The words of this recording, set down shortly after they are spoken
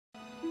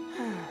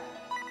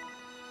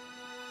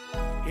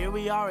Here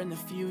we are in the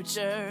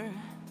future.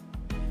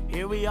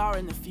 Here we are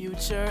in the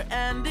future,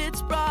 and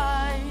it's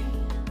bright.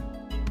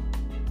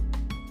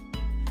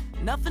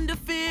 Nothing to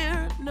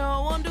fear,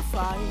 no one to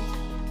fight.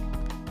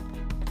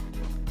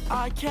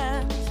 I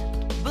can't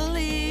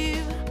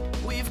believe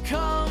we've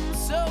come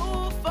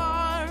so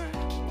far.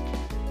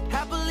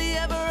 Happily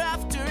ever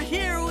after,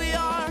 here we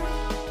are.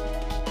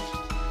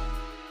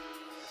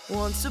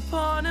 Once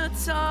upon a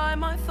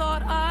time, I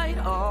thought I'd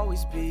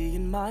always be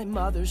in my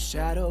mother's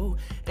shadow,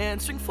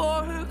 answering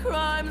for her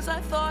crimes.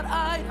 I thought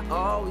I'd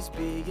always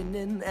be in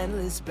an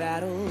endless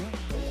battle,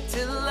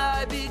 till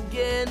I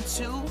began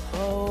to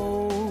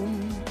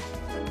hone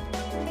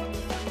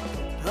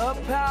a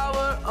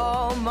power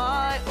all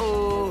my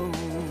own,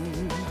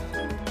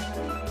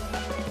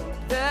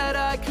 that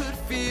I could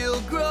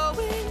feel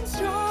growing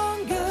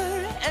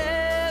stronger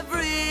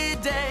every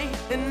day.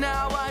 And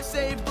now I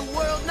saved the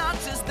world, not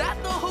just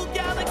that, the whole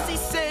galaxy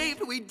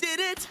saved. We did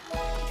it.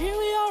 Here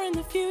we are in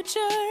the future.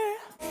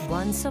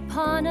 Once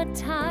upon a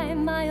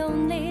time, I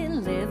only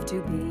lived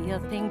to be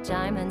of pink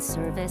diamond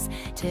service,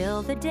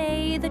 till the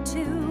day the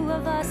two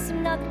of us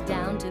snuck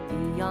down to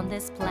be on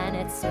this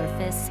planet's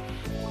surface.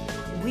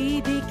 We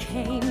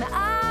became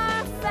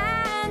our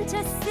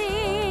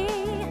fantasy,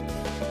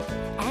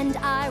 and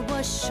I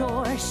was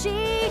sure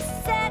she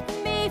set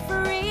me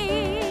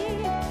free.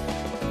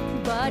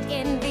 But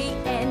in the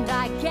end,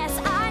 I guess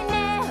I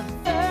never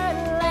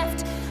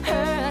left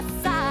her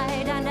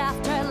side. And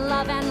after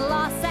love and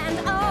loss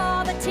and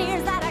all the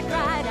tears that I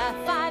cried,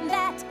 I find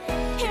that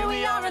here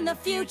we are in the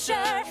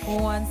future.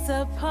 Once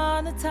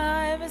upon a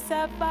time,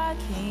 Sapphire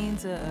came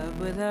to Earth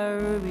with her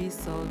ruby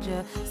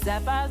soldier.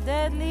 Sapphire's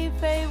deadly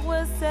fate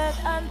was set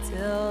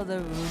until the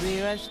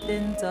ruby rushed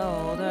in to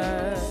hold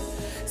her.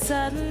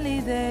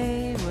 Suddenly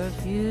they were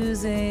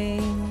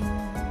fusing.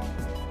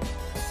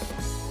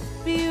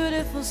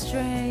 Beautiful,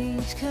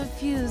 strange,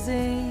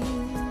 confusing.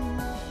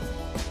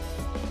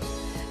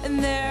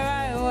 And there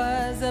I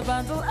was, a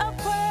bundle of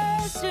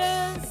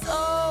questions,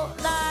 so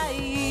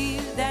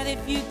naive, that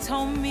if you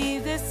told me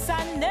this,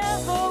 I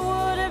never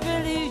would have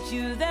believed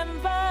you then.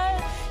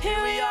 But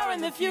here we are in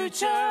the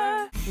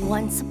future.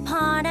 Once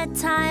upon a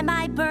time,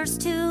 I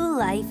burst to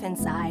life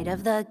inside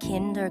of the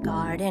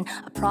kindergarten,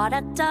 a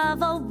product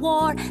of a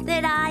war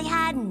that I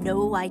had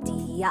no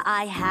idea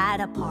I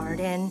had a part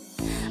in.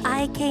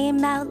 I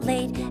came out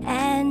late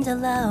and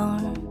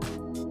alone,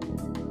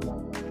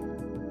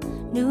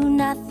 knew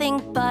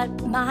nothing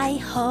but my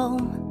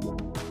home.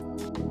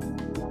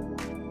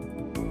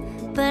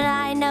 But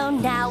I know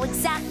now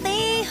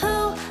exactly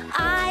who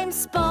I'm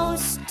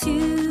supposed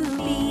to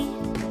be,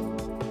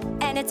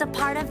 and it's a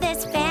part of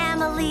this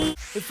family.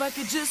 If I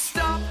could just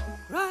stop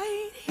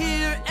right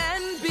here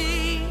and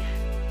be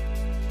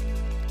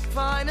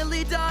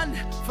finally done,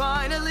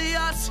 finally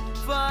us,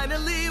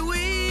 finally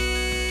we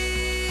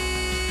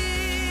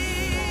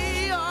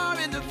are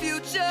in the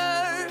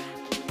future.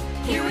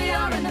 Here we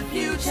are in the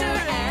future,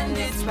 and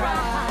it's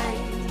bright.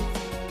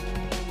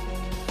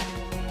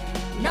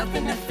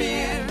 Nothing to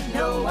fear,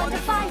 no one to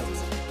fight.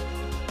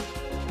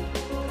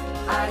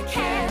 I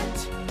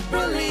can't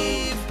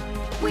believe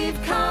we've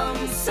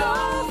come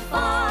so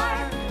far.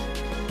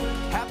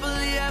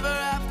 Happily ever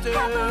after.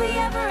 Happily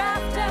ever after.